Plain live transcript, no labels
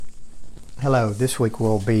Hello, this week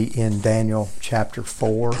we'll be in Daniel chapter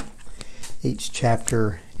 4. Each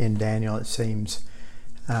chapter in Daniel, it seems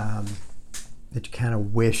that you kind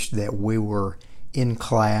of wish that we were in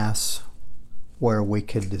class where we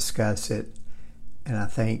could discuss it. And I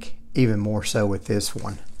think even more so with this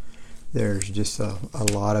one. There's just a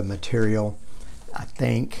lot of material. I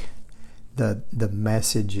think the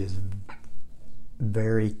message is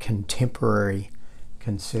very contemporary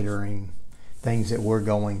considering things that we're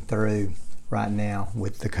going through right now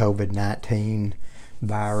with the COVID-19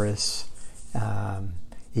 virus,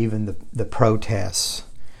 even the protests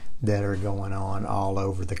that are going on all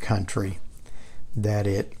over the country, that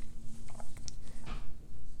it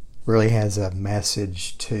really has a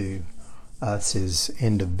message to us as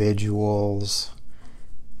individuals,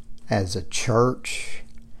 as a church,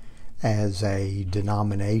 as a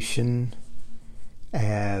denomination,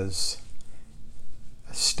 as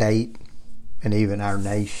a state, and even our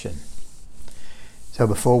nation. So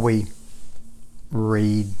before we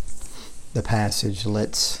read the passage,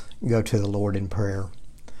 let's go to the Lord in prayer.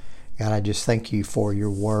 God, I just thank you for your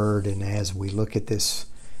word, and as we look at this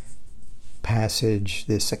passage,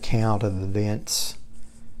 this account of events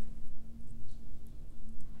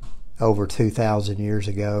over 2,000 years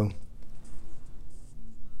ago,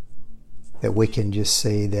 that we can just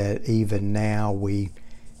see that even now we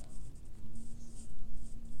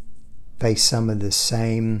face some of the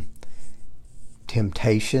same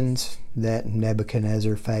temptations that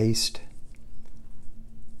Nebuchadnezzar faced,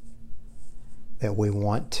 that we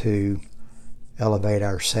want to elevate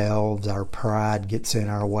ourselves, our pride gets in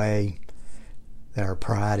our way, that our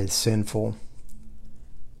pride is sinful,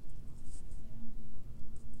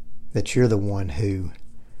 that you're the one who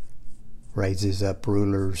raises up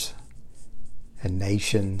rulers and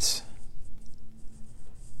nations,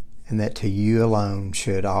 and that to you alone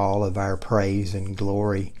should all of our praise and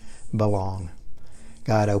glory belong.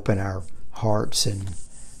 God, open our hearts and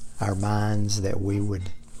our minds that we would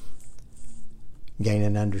gain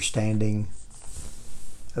an understanding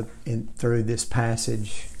through this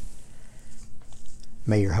passage.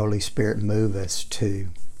 May your Holy Spirit move us to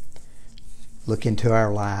look into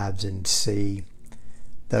our lives and see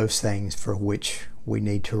those things for which we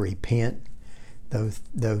need to repent,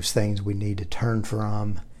 those things we need to turn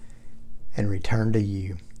from and return to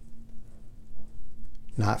you,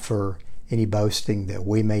 not for any boasting that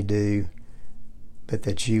we may do, but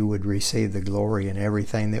that you would receive the glory in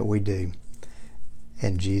everything that we do.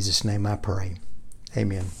 In Jesus' name I pray.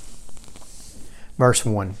 Amen. Verse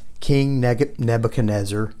 1. King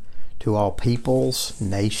Nebuchadnezzar, to all peoples,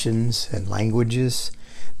 nations, and languages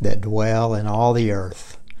that dwell in all the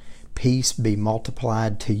earth, peace be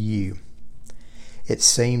multiplied to you. It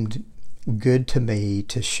seemed good to me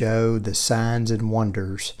to show the signs and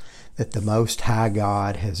wonders that the Most High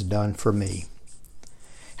God has done for me.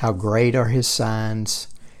 How great are His signs,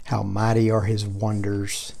 how mighty are His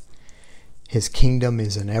wonders. His kingdom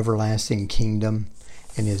is an everlasting kingdom,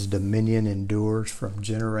 and His dominion endures from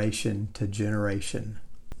generation to generation.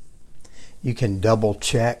 You can double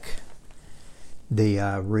check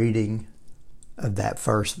the reading of that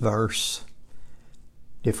first verse,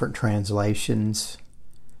 different translations.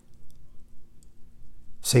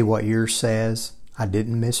 See what yours says. I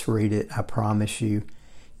didn't misread it, I promise you.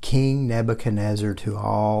 King Nebuchadnezzar to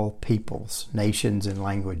all peoples, nations, and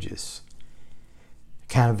languages.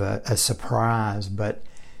 Kind of a surprise, but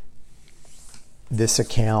this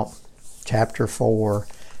account, chapter 4,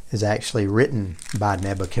 is actually written by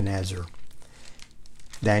Nebuchadnezzar.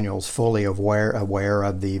 Daniel's fully aware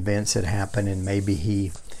of the events that happened, and maybe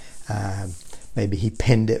he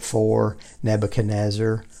penned it for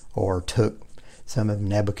Nebuchadnezzar, or took some of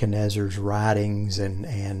Nebuchadnezzar's writings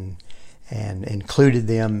and included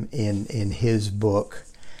them in his book,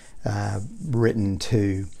 written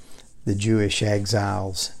to the Jewish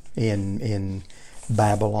exiles in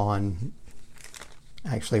Babylon.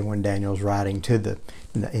 Actually, when Daniel's writing to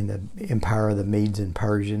in the empire of the Medes and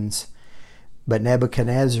Persians. But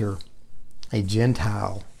Nebuchadnezzar, a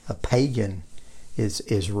Gentile, a pagan,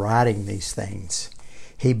 is writing these things.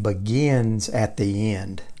 He begins at the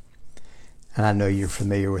end. And I know you're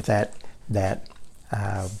familiar with that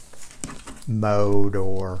mode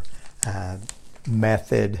or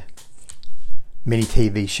method. Many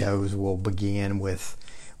TV shows will begin with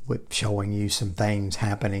showing you some things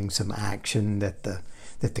happening, some action that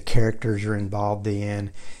the characters are involved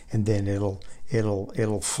in, and then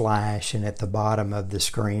it'll flash, and at the bottom of the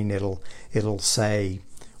screen it'll say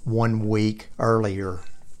 1 week earlier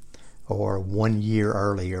or 1 year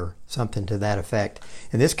earlier, something to that effect.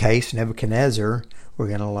 In this case, Nebuchadnezzar, we're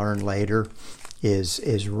going to learn later,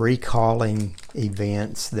 is recalling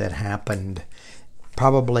events that happened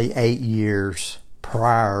probably 8 years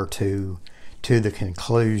prior to the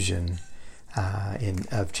conclusion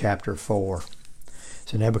of chapter 4.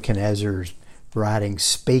 So Nebuchadnezzar's writing,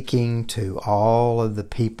 speaking to all of the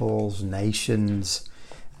peoples, nations,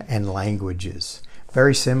 and languages.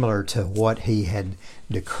 Very similar to what he had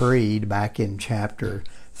decreed back in chapter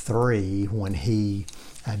 3 when he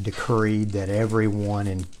decreed that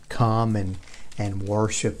everyone come and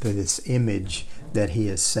worship this image that he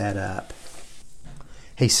has set up.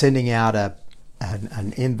 He's sending out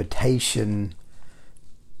an invitation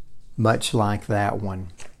much like that one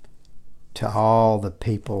to all the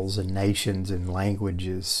peoples and nations and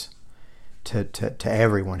languages, to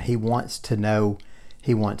everyone. He wants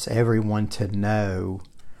everyone to know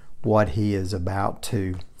what he is about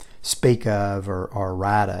to speak of or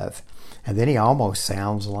write of. And then he almost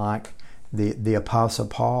sounds like the Apostle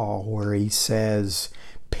Paul, where he says,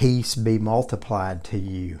 "Peace be multiplied to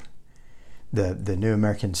you." The New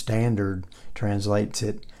American Standard translates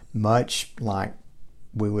it much like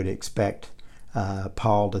we would expect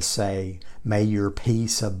Paul to say, "May your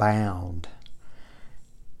peace abound."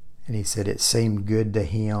 And he said it seemed good to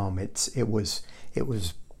him. It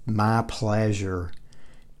was my pleasure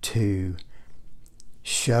to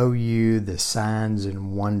show you the signs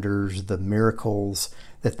and wonders, the miracles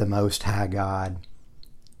that the Most High God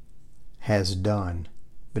has done.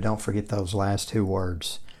 But don't forget those last two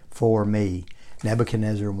words, for me.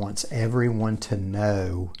 Nebuchadnezzar wants everyone to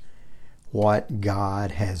know what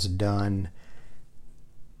God has done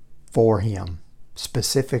for him,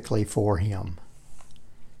 specifically for him.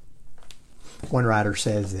 One writer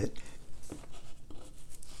says that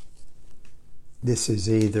this is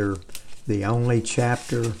either the only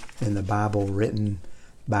chapter in the Bible written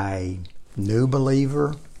by a new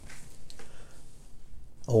believer,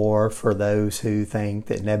 or for those who think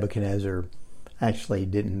that Nebuchadnezzar actually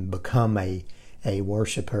didn't become a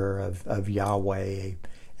worshiper of Yahweh,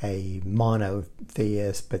 a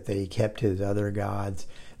monotheist, but that he kept his other gods.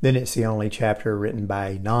 Then it's the only chapter written by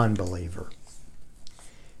a non-believer.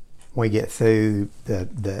 When we get through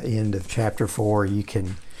the end of chapter 4, you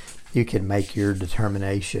can make your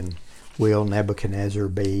determination. Will Nebuchadnezzar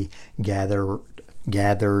be gathered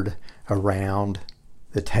around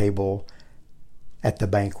the table at the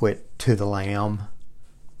banquet to the Lamb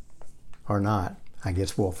or not? I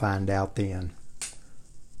guess we'll find out then.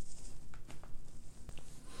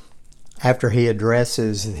 After he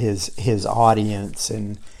addresses his audience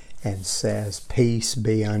and says, "Peace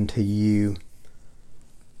be unto you,"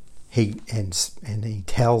 he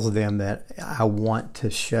tells them that I want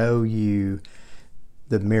to show you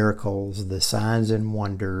the miracles, the signs and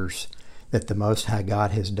wonders that the Most High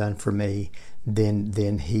God has done for me.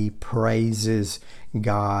 Then he praises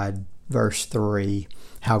God. Verse 3,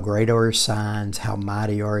 how great are his signs, how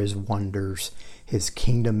mighty are his wonders. His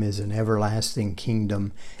kingdom is an everlasting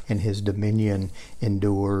kingdom, and his dominion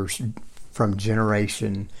endures from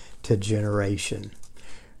generation to generation.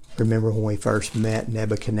 Remember when we first met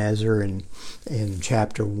Nebuchadnezzar in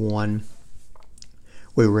chapter 1,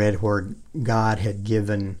 we read where God had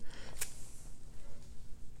given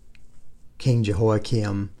King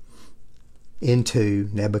Jehoiakim into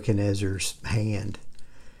Nebuchadnezzar's hand.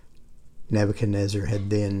 Nebuchadnezzar had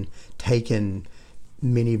then taken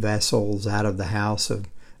many vessels out of the house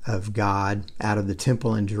of God, out of the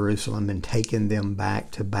temple in Jerusalem, and taken them back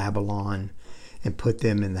to Babylon and put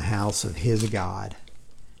them in the house of his God.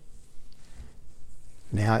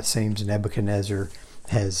 Now it seems Nebuchadnezzar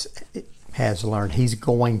has learned, he's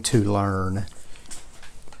going to learn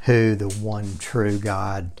who the one true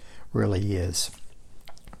God really is.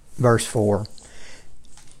 Verse 4.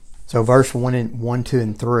 So verse 1, 2,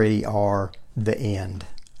 and 3 are the end.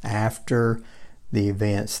 After the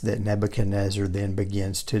events that Nebuchadnezzar then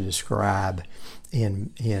begins to describe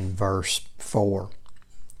in verse 4.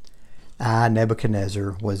 I,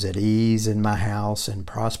 Nebuchadnezzar, was at ease in my house and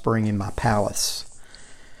prospering in my palace.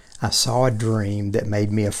 I saw a dream that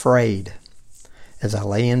made me afraid. As I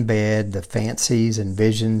lay in bed, the fancies and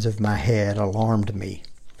visions of my head alarmed me.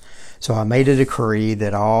 So I made a decree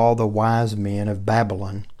that all the wise men of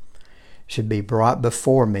Babylon should be brought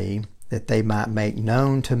before me, that they might make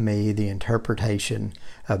known to me the interpretation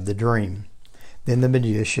of the dream. Then the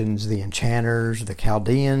magicians, the enchanters, the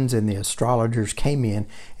Chaldeans, and the astrologers came in,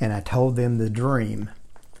 and I told them the dream,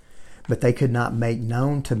 but they could not make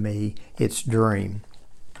known to me its dream.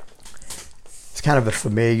 It's kind of a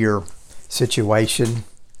familiar situation.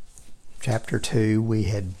 Chapter 2, we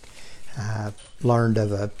had learned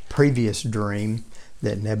of a previous dream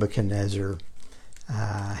that Nebuchadnezzar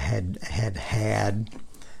had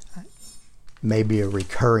maybe a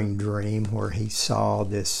recurring dream where he saw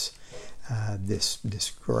this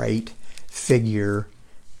great figure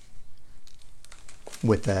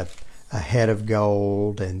with a head of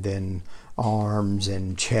gold, and then arms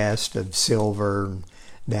and chest of silver,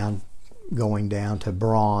 going down to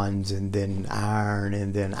bronze, and then iron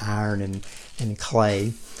and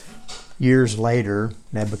clay. Years later,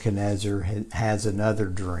 Nebuchadnezzar has another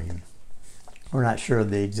dream. We're not sure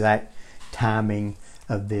of the exact timing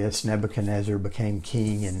of this. Nebuchadnezzar became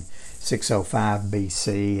king in 605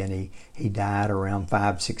 BC, and he died around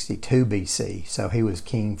 562 BC. So he was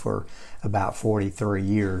king for about 43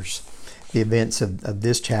 years. The events of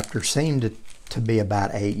this chapter seem to be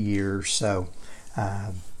about 8 years. So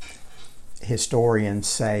historians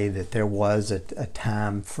say that there was a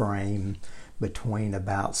time frame between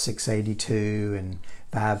about 682 and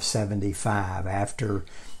 575 after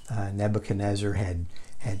Nebuchadnezzar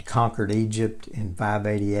had conquered Egypt in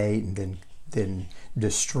 588 and then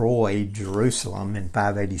destroyed Jerusalem in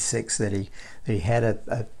 586, that he had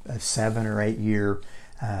a 7 or 8 year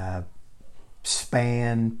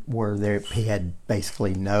span where he had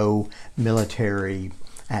basically no military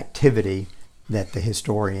activity that the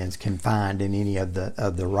historians can find in any of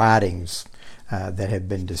the writings that have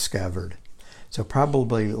been discovered. So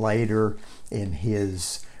probably later in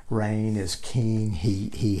his reign as king,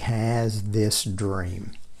 he has this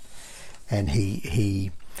dream, and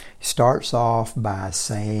he starts off by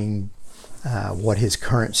saying what his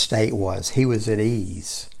current state was. He was at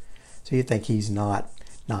ease. So you think he's not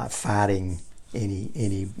fighting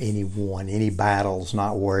any battles,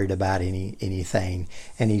 not worried about anything,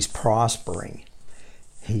 and he's prospering.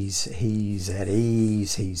 He's at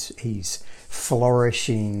ease. He's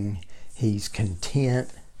flourishing. He's content.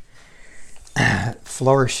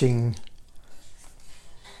 Flourishing,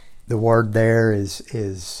 the word there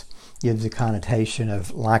gives a connotation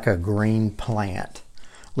of like a green plant,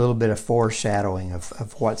 a little bit of foreshadowing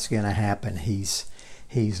of what's going to happen. He's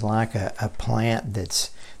like a plant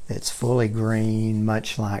that's fully green,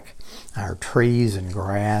 much like our trees and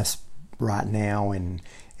grass right now in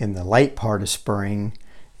the late part of spring,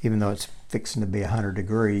 even though it's fixing to be 100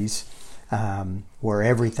 degrees. Where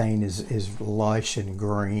everything is lush and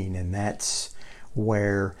green, and that's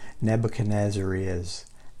where Nebuchadnezzar is,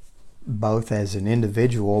 both as an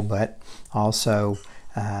individual, but also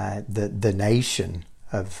the nation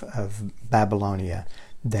of Babylonia,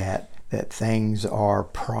 that things are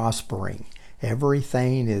prospering.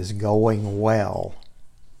 Everything is going well.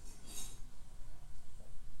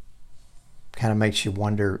 Kind of makes you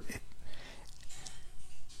wonder,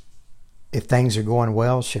 if things are going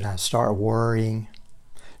well, should I start worrying?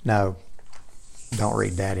 No, don't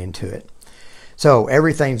read that into it. So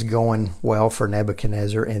everything's going well for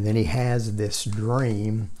Nebuchadnezzar, and then he has this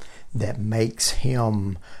dream that makes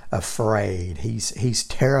him afraid. He's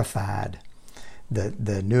terrified.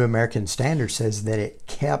 The New American Standard says that it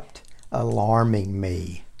kept alarming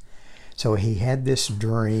me. So he had this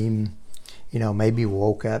dream, maybe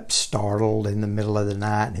woke up startled in the middle of the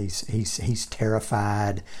night, and he's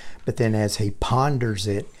terrified. But then as he ponders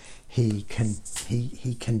it, he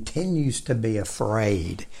continues to be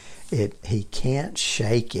afraid. He can't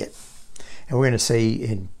shake it. And we're going to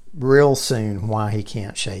see real soon why he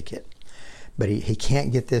can't shake it. But he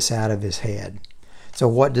can't get this out of his head. So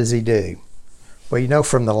what does he do? Well,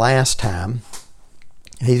 from the last time,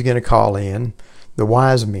 he's going to call in the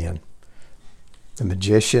wise men, the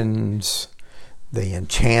magicians, the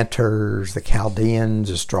enchanters, the Chaldeans,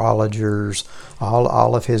 astrologers,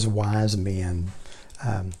 all of his wise men.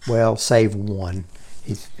 Save one.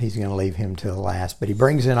 He's going to leave him to the last. But he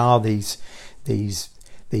brings in all these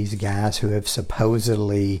guys who have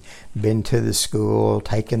supposedly been to the school,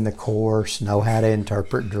 taken the course, know how to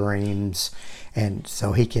interpret dreams, and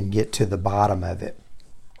so he can get to the bottom of it.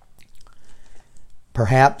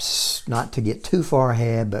 Perhaps not to get too far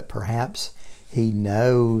ahead, but perhaps he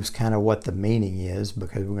knows kind of what the meaning is,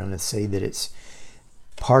 because we're going to see that it's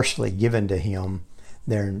partially given to him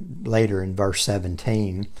there later in verse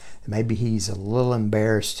 17. Maybe he's a little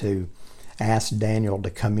embarrassed to ask Daniel to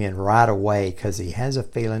come in right away, because he has a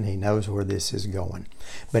feeling he knows where this is going.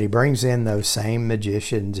 But he brings in those same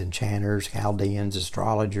magicians, enchanters, Chaldeans,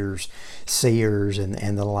 astrologers, seers,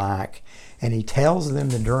 and the like, and he tells them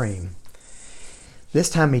the dream. This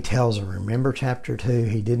time he tells them. Remember chapter 2,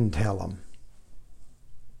 he didn't tell them.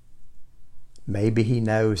 Maybe he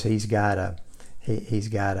knows he's got a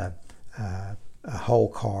whole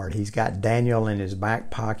card. He's got Daniel in his back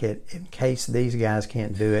pocket. In case these guys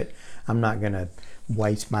can't do it, I'm not going to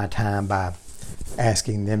waste my time by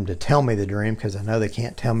asking them to tell me the dream, because I know they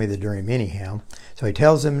can't tell me the dream anyhow. So he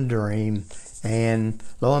tells them the dream, And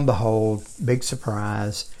lo and behold, big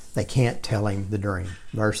surprise, they can't tell him the dream.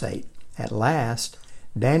 Verse 8, at last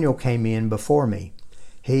Daniel came in before me,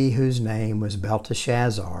 he whose name was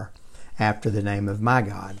Belteshazzar, after the name of my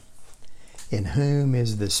God, in whom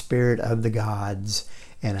is the spirit of the gods.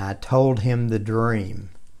 And I told him the dream,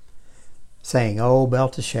 saying, O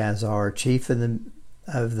Belteshazzar, chief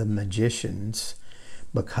of the magicians,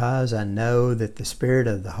 because I know that the spirit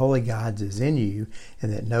of the holy gods is in you,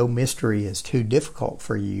 and that no mystery is too difficult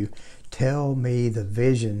for you, tell me the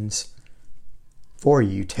visions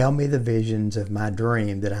of my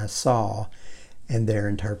dream that I saw and their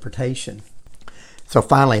interpretation. So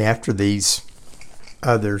finally, after these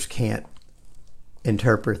others can't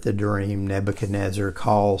interpret the dream, Nebuchadnezzar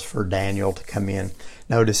calls for Daniel to come in.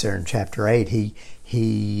 Notice there in chapter 8,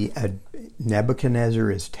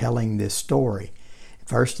 Nebuchadnezzar is telling this story.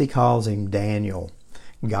 First he calls him Daniel.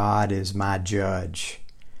 God is my judge.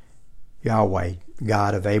 Yahweh,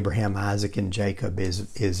 God of Abraham, Isaac, and Jacob,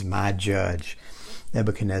 is my judge.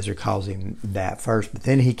 Nebuchadnezzar calls him that first, but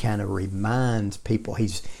then he kind of reminds people.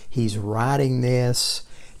 He's writing this,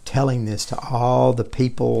 telling this to all the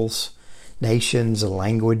peoples, nations,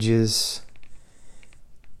 languages,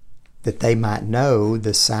 that they might know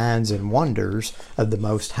the signs and wonders of the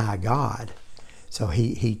Most High God. So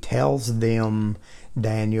he tells them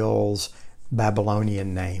Daniel's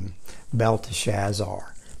Babylonian name,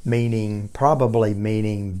 Belteshazzar, probably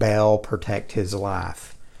meaning Bel, protect his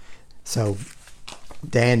life. So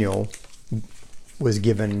Daniel was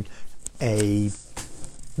given a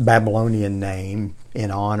Babylonian name in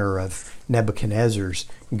honor of Nebuchadnezzar's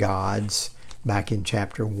gods back in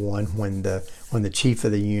chapter 1 when the chief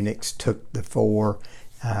of the eunuchs took the 4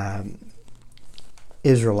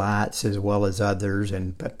 Israelites as well as others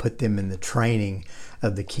and put them in the training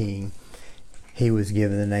of the king. He was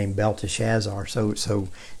given the name Belteshazzar. So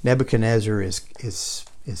Nebuchadnezzar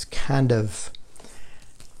is kind of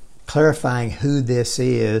clarifying who this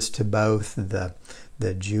is to both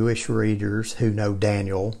the Jewish readers who know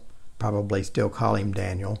Daniel, probably still call him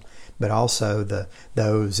Daniel, but also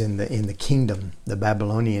those in the kingdom, the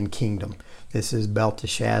Babylonian kingdom. This is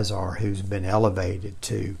Belteshazzar, who's been elevated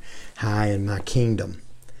to high in my kingdom.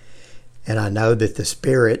 And I know that the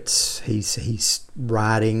spirits, he's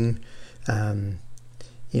writing, in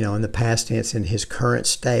the past tense, in his current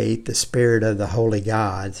state, the spirit of the holy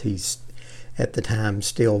gods. He's at the time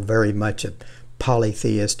still very much a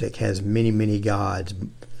polytheistic, has many, many gods,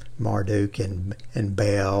 Marduk and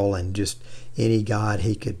Baal, and just any god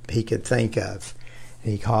he could think of.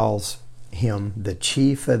 And he calls him the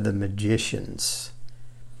chief of the magicians.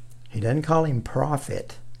 He doesn't call him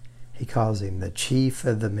prophet. He calls him the chief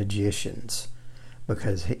of the magicians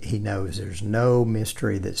because he knows there's no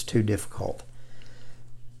mystery that's too difficult.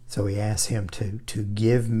 So he asks him to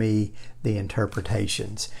give me the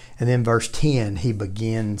interpretations. And then verse 10, he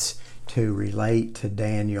begins to relate to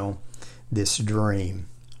Daniel this dream,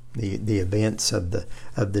 the events of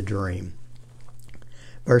the dream.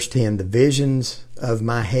 Verse 10, the visions of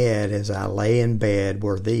my head as I lay in bed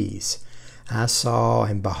were these. I saw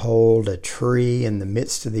and behold a tree in the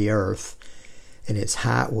midst of the earth, and its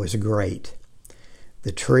height was great.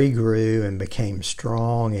 The tree grew and became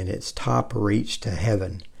strong, and its top reached to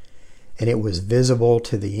heaven, and it was visible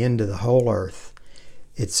to the end of the whole earth.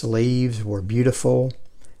 Its leaves were beautiful,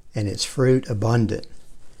 and its fruit abundant,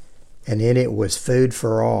 and in it was food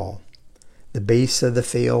for all. The beasts of the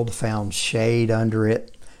field found shade under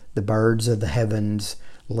it. The birds of the heavens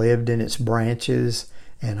lived in its branches,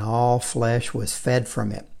 and all flesh was fed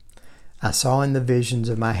from it. I saw in the visions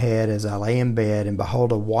of my head as I lay in bed, and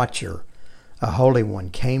behold, a watcher, a holy one,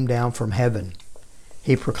 came down from heaven.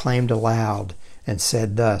 He proclaimed aloud and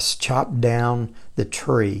said thus, chop down the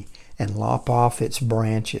tree and lop off its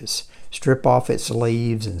branches, strip off its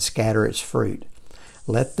leaves and scatter its fruit.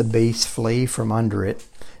 Let the beasts flee from under it,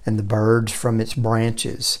 and the birds from its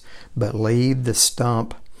branches, but leave the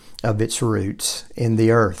stump of its roots in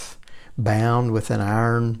the earth, bound with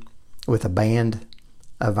a band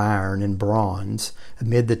of iron and bronze,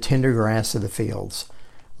 amid the tender grass of the fields.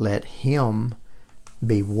 Let him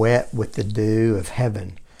be wet with the dew of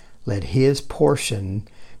heaven. Let his portion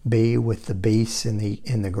be with the beasts in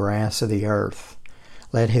the grass of the earth.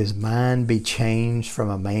 Let his mind be changed from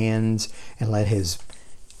a man's, and let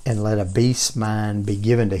a beast's mind be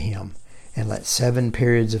given to him, and let 7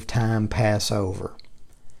 periods of time pass over.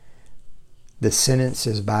 The sentence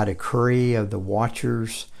is by decree of the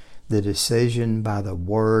watchers, the decision by the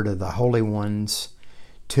word of the holy ones,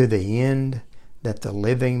 to the end that the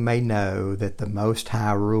living may know that the Most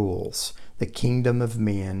High rules, the kingdom of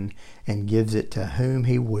men, and gives it to whom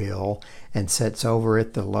he will, and sets over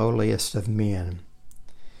it the lowliest of men.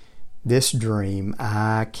 This dream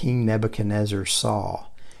I, King Nebuchadnezzar, saw,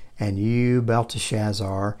 and you,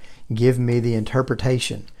 Belteshazzar, give me the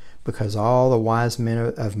interpretation, because all the wise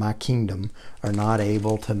men of my kingdom are not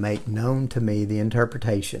able to make known to me the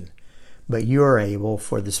interpretation. But you are able,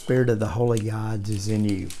 for the spirit of the holy gods is in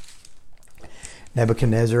you.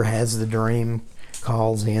 Nebuchadnezzar has the dream,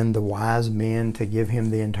 calls in the wise men to give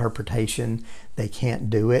him the interpretation. They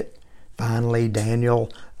can't do it. Finally,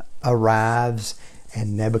 Daniel arrives,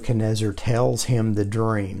 and Nebuchadnezzar tells him the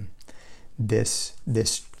dream. This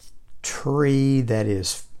tree that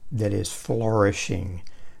is flourishing,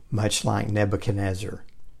 much like Nebuchadnezzar.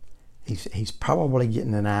 He's probably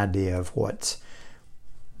getting an idea of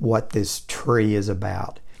what this tree is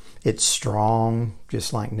about. It's strong,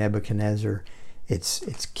 just like Nebuchadnezzar.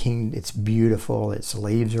 It's beautiful. Its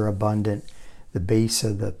leaves are abundant. The beasts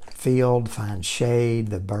of the field find shade.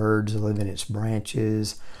 The birds live in its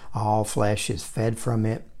branches. All flesh is fed from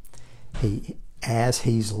it. As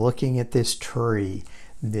he's looking at this tree,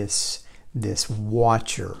 this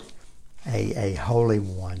watcher, a holy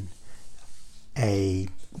one, a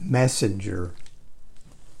messenger,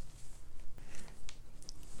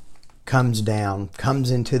 comes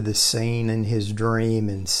into the scene in his dream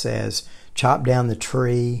and says, chop down the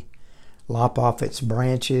tree, lop off its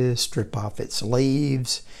branches, strip off its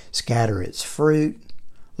leaves, scatter its fruit,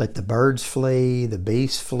 let the birds flee, the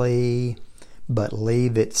beasts flee, but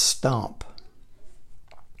leave its stump.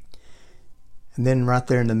 And then right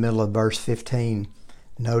there in the middle of verse 15,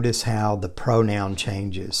 notice how the pronoun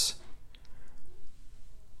changes.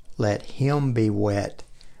 Let him be wet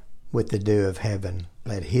with the dew of heaven.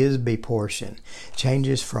 Let his be portion.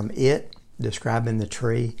 Changes from it, describing the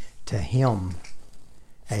tree, to him.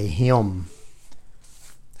 A him.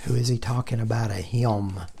 Who is he talking about? A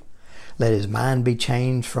him. Let his mind be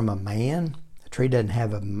changed from a man. The tree doesn't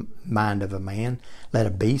have a mind of a man. Let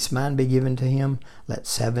a beast's mind be given to him. Let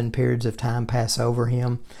 7 periods of time pass over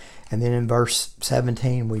him. And then in verse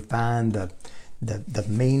 17 we find the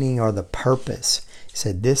meaning or the purpose. He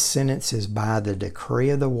said, this sentence is by the decree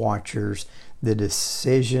of the watchers, the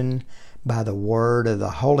decision by the word of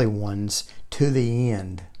the holy ones to the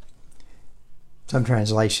end. Some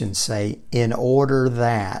translations say, in order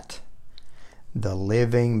that the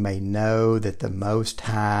living may know that the Most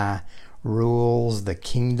High rules the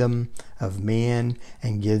kingdom of men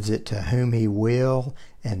and gives it to whom he will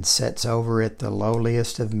and sets over it the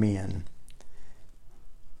lowliest of men.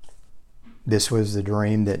 This was the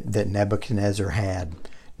dream that Nebuchadnezzar had.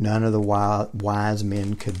 None of the wise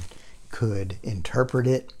men could interpret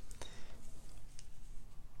it.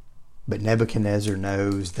 But Nebuchadnezzar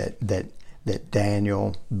knows that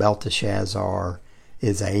Daniel, Belteshazzar,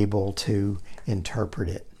 is able to interpret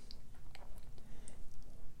it.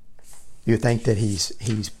 You think that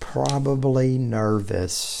he's probably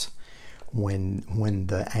nervous when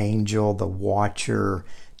the angel, the watcher,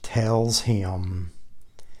 tells him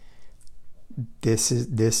this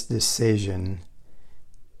decision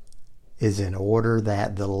is in order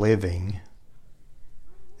that the living,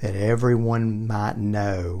 that everyone might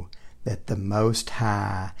know that the Most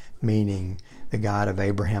High, meaning the God of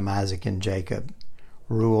Abraham, Isaac, and Jacob,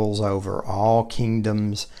 rules over all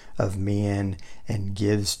kingdoms of men and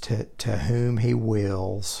gives to whom he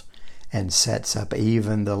wills and sets up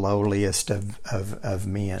even the lowliest of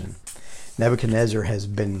men. Nebuchadnezzar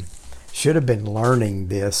should have been learning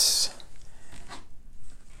this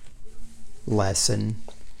lesson,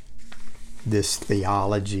 this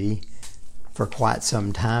theology, for quite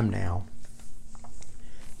some time now.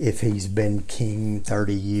 If he's been king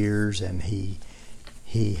 30 years and he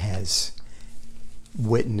has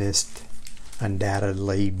witnessed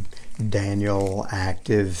undoubtedly Daniel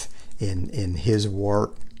active in his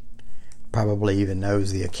work, probably even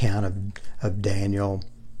knows the account of Daniel,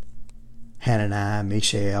 Hananiah,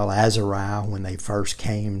 Mishael, Azariah when they first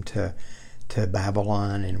came to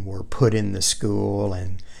Babylon and were put in the school,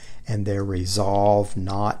 and their resolve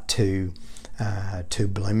not to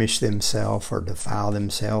blemish themselves or defile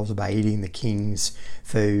themselves by eating the king's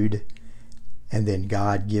food, and then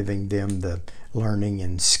God giving them the learning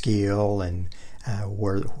and skill, and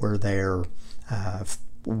were there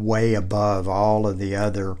way above all of the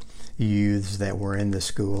other youths that were in the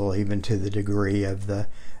school, even to the degree of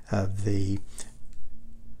the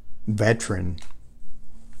veteran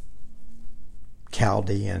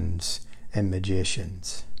Chaldeans and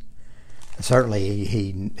magicians. Certainly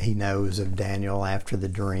he knows of Daniel after the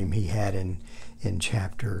dream he had in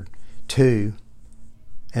chapter 2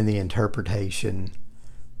 and the interpretation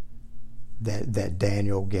that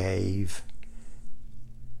Daniel gave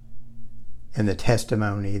in the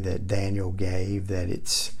testimony that Daniel gave, that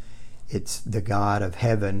it's the God of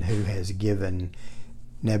heaven who has given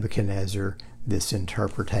Nebuchadnezzar this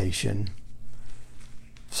interpretation.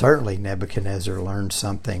 Certainly Nebuchadnezzar learned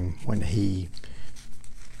something when he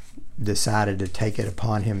decided to take it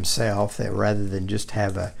upon himself, that rather than just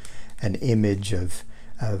have an image of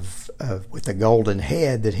with a golden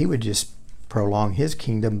head, that he would just prolong his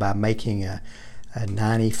kingdom by making a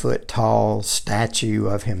 90-foot tall statue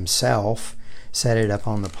of himself, set it up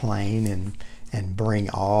on the plain, and bring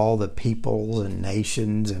all the peoples and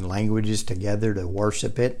nations and languages together to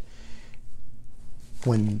worship it.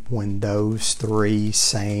 When those three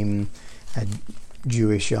same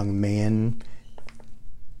Jewish young men,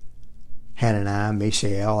 Hananiah,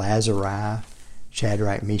 Mishael, Azariah,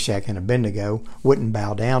 Shadrach, Meshach, and Abednego, wouldn't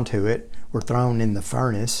bow down to it, were thrown in the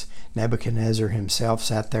furnace, Nebuchadnezzar himself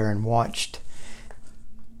sat there and watched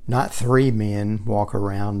not three men walk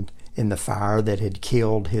around in the fire that had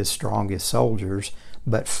killed his strongest soldiers,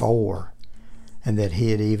 but four, and that he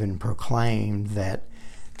had even proclaimed that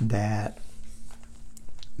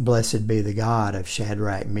blessed be the God of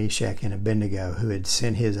Shadrach, Meshach, and Abednego, who had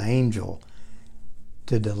sent his angel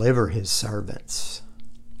to deliver his servants.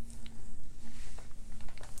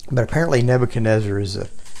 But apparently Nebuchadnezzar is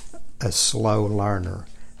a slow learner.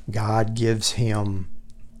 God gives him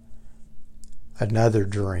another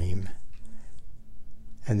dream,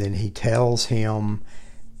 and then he tells him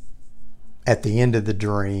at the end of the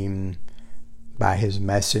dream by his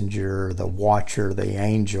messenger, the watcher, the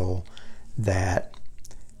angel, that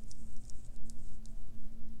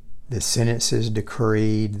the sentence is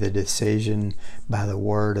decreed, the decision by the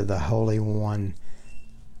word of the Holy One,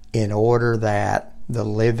 in order that the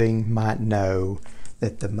living might know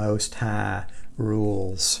that the Most High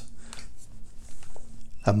rules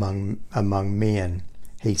among men.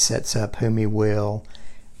 He sets up whom he will.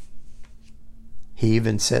 He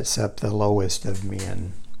even sets up the lowest of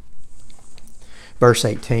men. Verse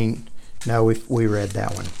 18, no, we read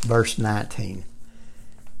that one. Verse 19.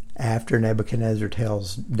 After Nebuchadnezzar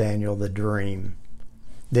tells Daniel the dream,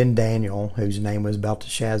 then Daniel, whose name was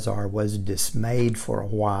Belteshazzar, was dismayed for a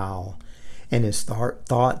while, and his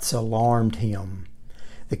thoughts alarmed him.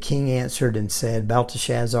 The king answered and said,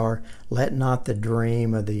 Belteshazzar, let not the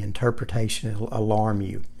dream of the interpretation alarm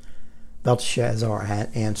you. Belteshazzar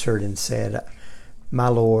answered and said, my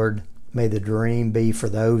lord, may the dream be for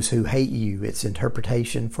those who hate you, its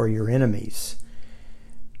interpretation for your enemies.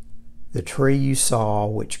 The tree you saw,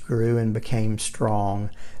 which grew and became strong,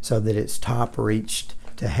 so that its top reached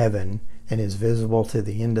to heaven and is visible to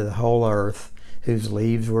the end of the whole earth, whose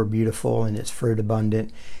leaves were beautiful and its fruit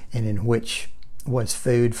abundant, and in which was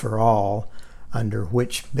food for all, under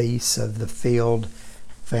which beasts of the field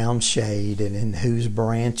found shade, and in whose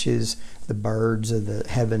branches the birds of the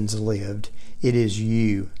heavens lived. It is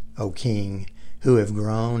you, O king, who have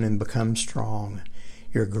grown and become strong.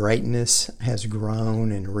 Your greatness has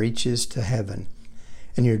grown and reaches to heaven,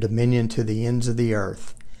 and your dominion to the ends of the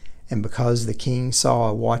earth. And because the king saw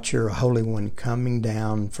a watcher, a holy one, coming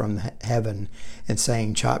down from heaven and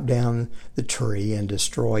saying, chop down the tree and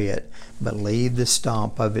destroy it, but leave the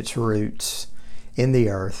stump of its roots in the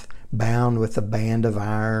earth, bound with a band of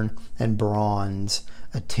iron and bronze,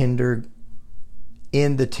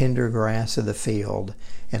 in the tender grass of the field,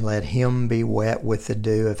 and let him be wet with the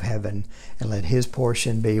dew of heaven, and let his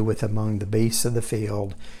portion be with among the beasts of the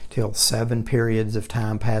field, till 7 periods of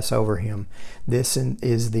time pass over him. This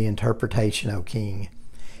is the interpretation, O king.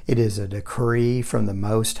 It is a decree from the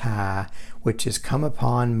Most High, which is come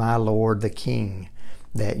upon my lord the king,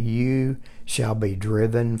 that you shall be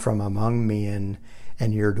driven from among men,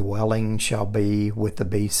 and your dwelling shall be with the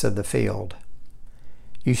beasts of the field.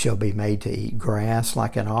 You shall be made to eat grass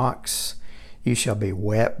like an ox. You shall be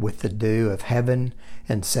wet with the dew of heaven,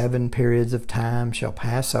 and 7 periods of time shall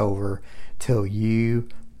pass over till you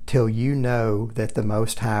know that the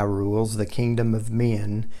Most High rules the kingdom of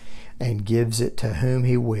men and gives it to whom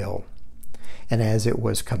he will. And as it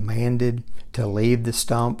was commanded to leave the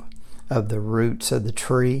stump of the roots of the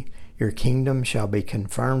tree, your kingdom shall be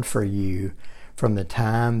confirmed for you from the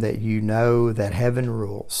time that you know that heaven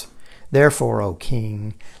rules. Therefore, O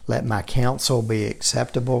king, let my counsel be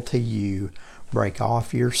acceptable to you. Break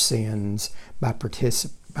off your sins by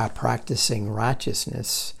practicing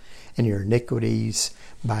righteousness, and your iniquities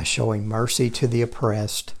by showing mercy to the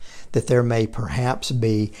oppressed, that there may perhaps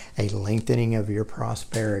be a lengthening of your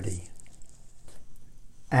prosperity.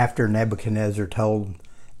 After Nebuchadnezzar told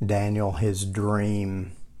Daniel his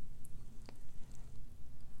dream,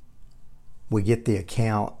 we get the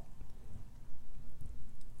account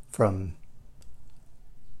from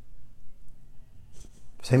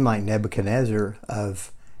 2 seemed like Nebuchadnezzar,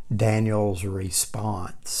 of Daniel's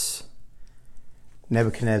response.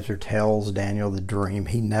 Nebuchadnezzar tells Daniel the dream.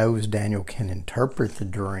 He knows Daniel can interpret the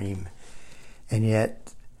dream, and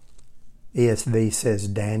yet ESV says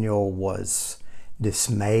Daniel was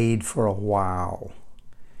dismayed for a while.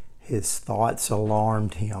 His thoughts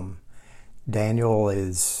alarmed him. Daniel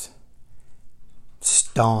is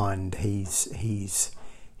stunned. He's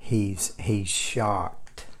shocked.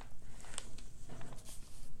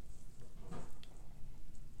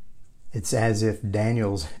 It's as if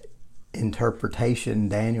Daniel's interpretation,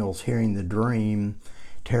 Daniel's hearing the dream,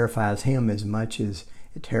 terrifies him as much as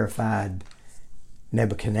it terrified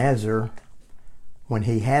Nebuchadnezzar when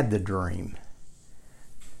he had the dream.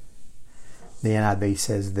 The NIV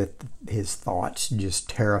says that his thoughts just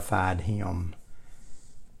terrified him.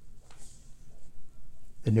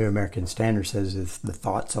 The New American Standard says that the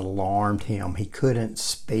thoughts alarmed him. He couldn't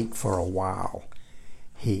speak for a while.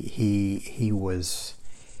 He was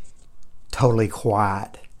totally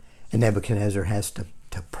quiet. And Nebuchadnezzar has to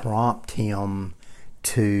prompt him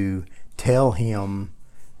to tell him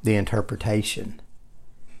the interpretation.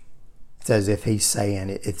 It's as if he's saying,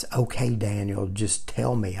 it's okay, Daniel, just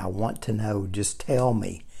tell me. I want to know, just tell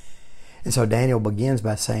me. And so Daniel begins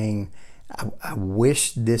by saying, I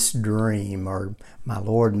wish this dream, or my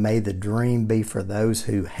Lord, may the dream be for those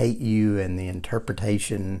who hate you and the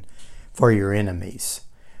interpretation for your enemies.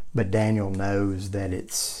 But Daniel knows that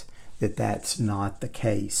that's not the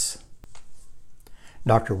case.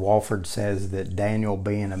 Dr. Walford says that Daniel,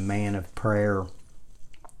 being a man of prayer,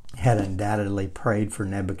 had undoubtedly prayed for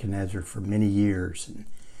Nebuchadnezzar for many years and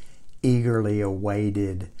eagerly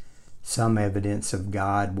awaited some evidence of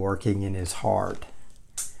God working in his heart.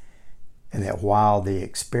 And that while the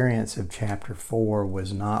experience of chapter 4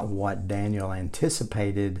 was not what Daniel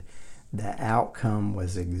anticipated, the outcome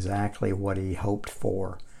was exactly what he hoped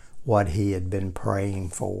for, what he had been praying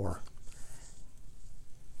for.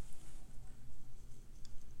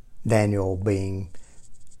 Daniel being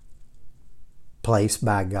placed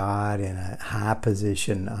by God in a high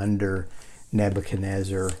position under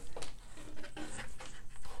Nebuchadnezzar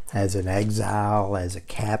as an exile, as a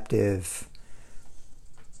captive,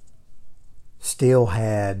 still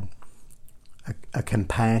had a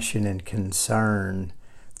compassion and concern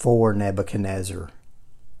for Nebuchadnezzar.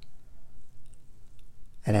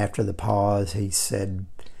 And after the pause, he said,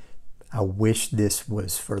 I wish this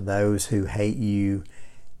was for those who hate you,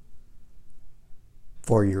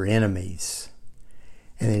 for your enemies.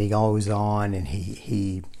 And then he goes on and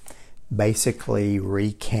he basically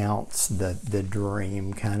recounts the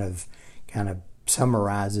dream, kind of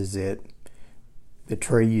summarizes it. The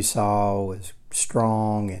tree you saw was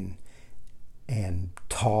strong and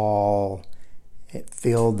tall. It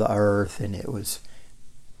filled the earth, and it was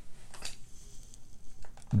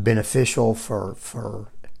beneficial for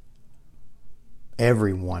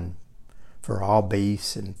everyone, for all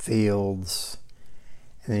beasts and fields.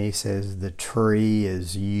 And then he says, the tree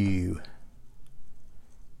is you.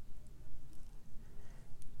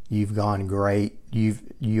 You've gone great. You,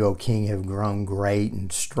 O king, have grown great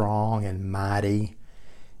and strong and mighty.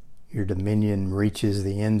 Your dominion reaches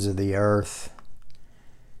the ends of the earth.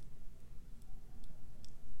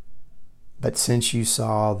 But since you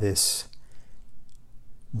saw this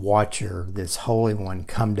watcher, this Holy One,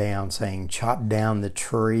 come down saying, chop down the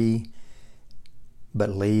tree, but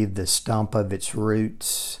leave the stump of its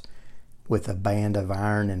roots with a band of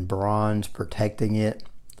iron and bronze protecting it,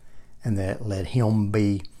 and that let him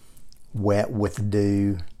be wet with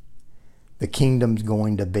dew. The kingdom's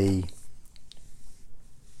going to be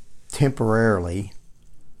temporarily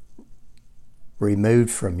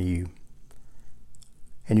removed from you,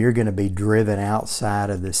 and you're going to be driven outside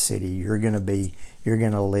of the city. You're going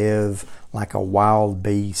to live like a wild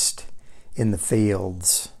beast in the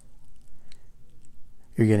fields.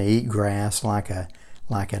 You're going to eat grass like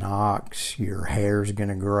an ox. Your hair's going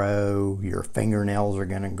to grow. Your fingernails are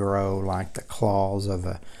going to grow like the claws of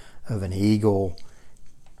an eagle,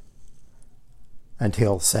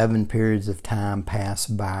 until 7 periods of time pass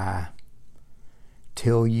by,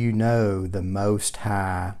 till you know the Most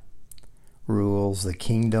High rules the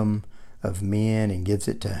kingdom of men and gives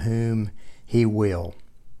it to whom he will.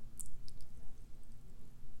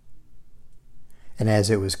 And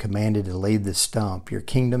as it was commanded to leave the stump, your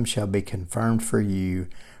kingdom shall be confirmed for you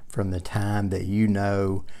from the time that you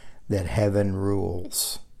know that heaven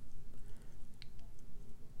rules.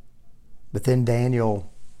 But then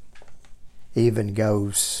Daniel even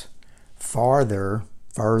goes farther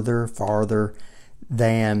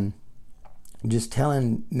than just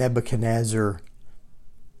telling Nebuchadnezzar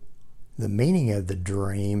the meaning of the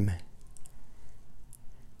dream.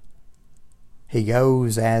 He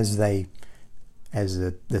goes as the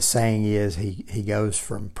saying is, he goes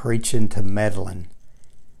from preaching to meddling.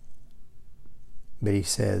 But he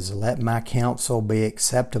says, let my counsel be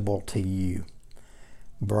acceptable to you.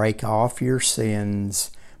 Break off your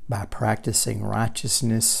sins by practicing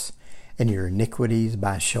righteousness, and your iniquities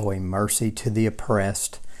by showing mercy to the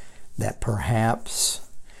oppressed, that perhaps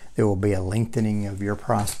there will be a lengthening of your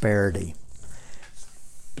prosperity.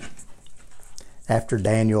 After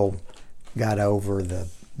Daniel got over the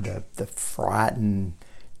frightened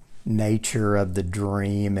nature of the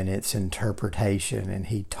dream and its interpretation, and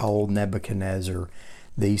he told Nebuchadnezzar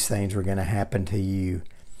these things were going to happen to you,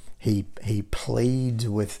 he pleads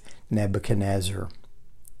with Nebuchadnezzar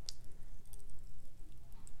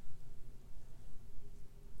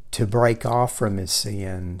to break off from his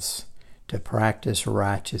sins, to practice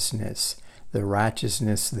righteousness, the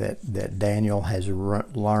righteousness that Daniel has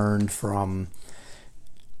learned from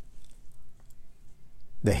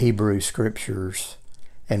the Hebrew Scriptures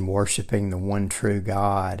and worshiping the one true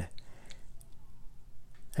God,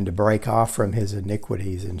 and to break off from his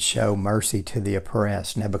iniquities and show mercy to the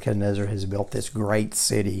oppressed. Nebuchadnezzar has built this great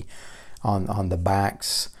city on the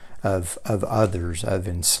backs of others, of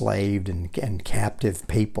enslaved and captive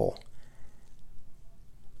people.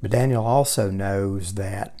 But Daniel also knows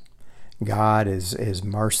that God is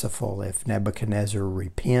merciful. If Nebuchadnezzar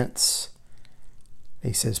repents,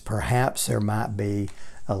 he says, perhaps there might be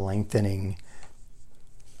a lengthening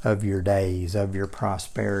of your days, of your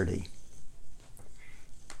prosperity.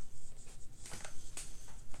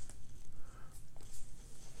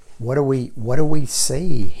 What do we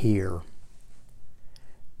see here?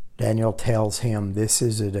 Daniel tells him this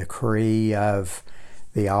is a decree of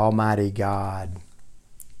the Almighty God,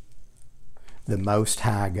 the Most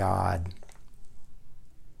High God.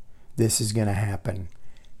 This is going to happen.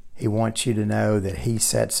 He wants you to know that he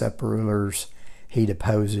sets up rulers, he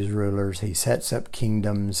deposes rulers, he sets up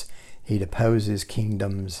kingdoms, he deposes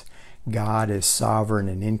kingdoms. God is sovereign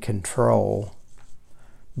and in control.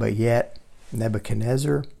 But yet,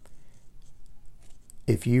 Nebuchadnezzar,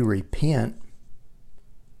 if you repent,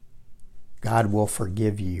 God will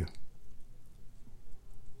forgive you.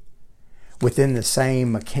 Within the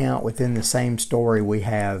same account, within the same story, we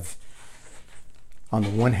have, on the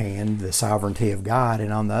one hand, the sovereignty of God,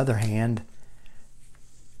 and on the other hand,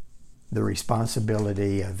 the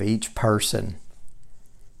responsibility of each person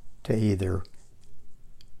to either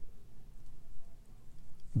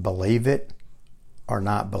believe it or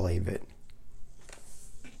not believe it,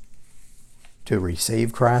 to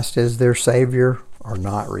receive Christ as their Savior or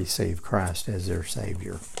not receive Christ as their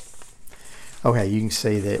Savior. Okay, you can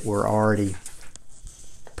see that we're already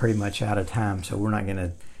pretty much out of time, so we're not going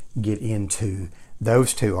to get into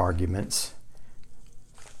those two arguments.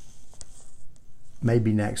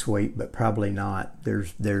 Maybe next week, but probably not.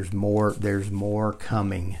 There's more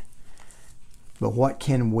coming. But what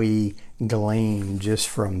can we glean just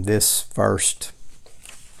from this first,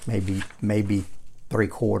 maybe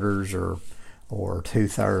 3/4 or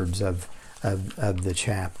 2/3 of the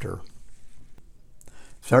chapter?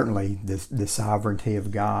 Certainly the sovereignty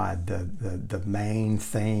of God, the main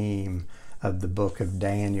theme of the book of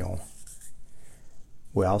Daniel.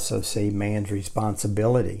 We also see man's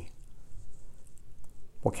responsibility.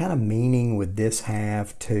 What kind of meaning would this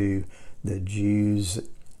have to the Jews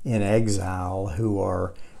in exile who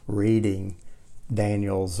are reading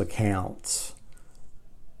Daniel's accounts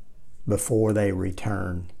before they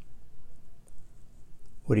return?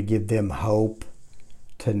 Would it give them hope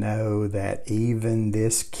to know that even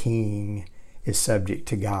this king is subject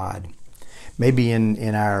to God? Maybe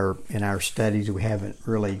in our studies we haven't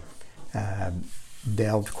really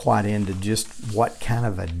delved quite into just what kind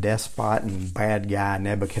of a despot and bad guy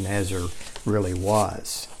Nebuchadnezzar really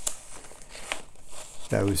was.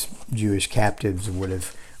 Those Jewish captives would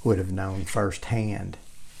have known firsthand,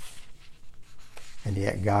 and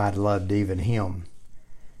yet God loved even him.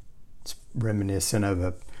 It's reminiscent of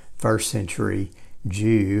a first century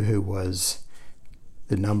Jew who was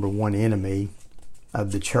the number one enemy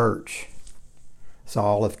of the church,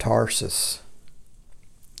 Saul of Tarsus.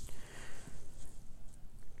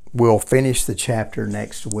 We'll finish the chapter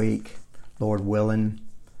next week, Lord willing,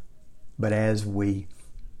 but as we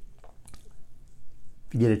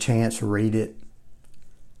get a chance to read it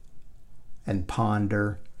and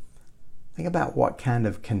ponder, think about what kind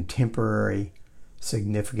of contemporary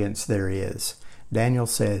significance there is. Daniel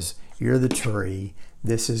says, you're the tree,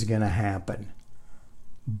 this is going to happen.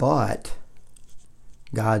 But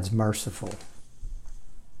God's merciful.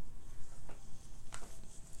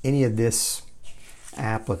 Any of this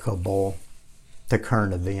applicable to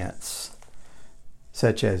current events?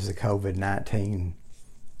 such as the COVID-19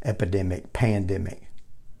 pandemic?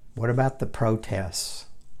 What about the protests?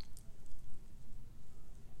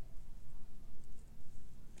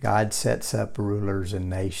 God sets up rulers and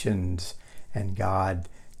nations, and God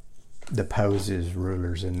deposes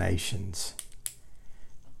rulers and nations.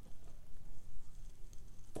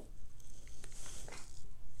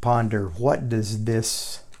 Ponder, what is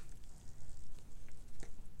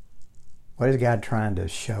God trying to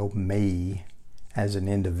show me as an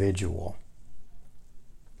individual?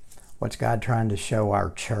 What's God trying to show our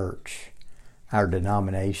church, our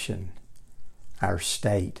denomination, our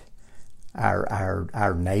state,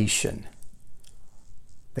 our nation?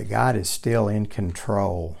 That God is still in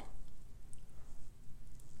control.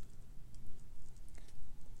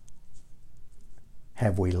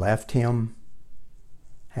 Have we left Him?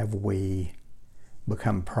 Have we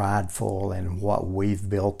become prideful in what we've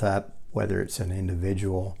built up, whether it's an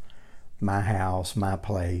individual, my house, my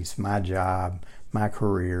place, my job, my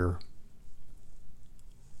career?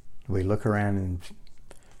 We look around, and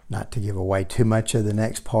not to give away too much of the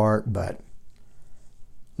next part, but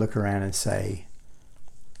look around and say,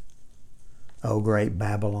 "Oh, great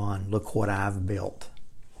Babylon, look what I've built."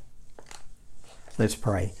 Let's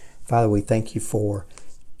pray. Father, we thank you for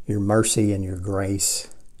your mercy and your grace.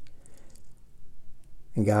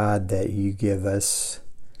 And God, that you give us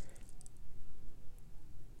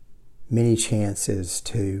many chances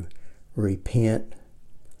to repent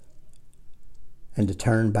and to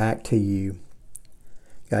turn back to you.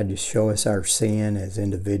 God, just show us our sin as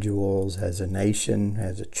individuals, as a nation,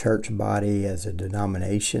 as a church body, as a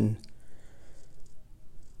denomination.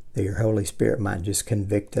 That your Holy Spirit might just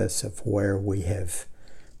convict us of where we have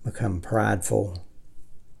become prideful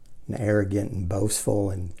and arrogant and boastful,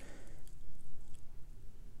 and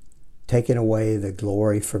taken away the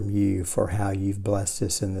glory from you for how you've blessed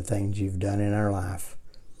us and the things you've done in our life.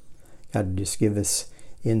 God, just give us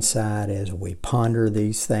insight as we ponder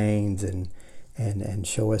these things, and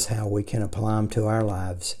show us how we can apply them to our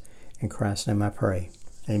lives. In Christ's name I pray.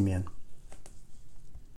 Amen.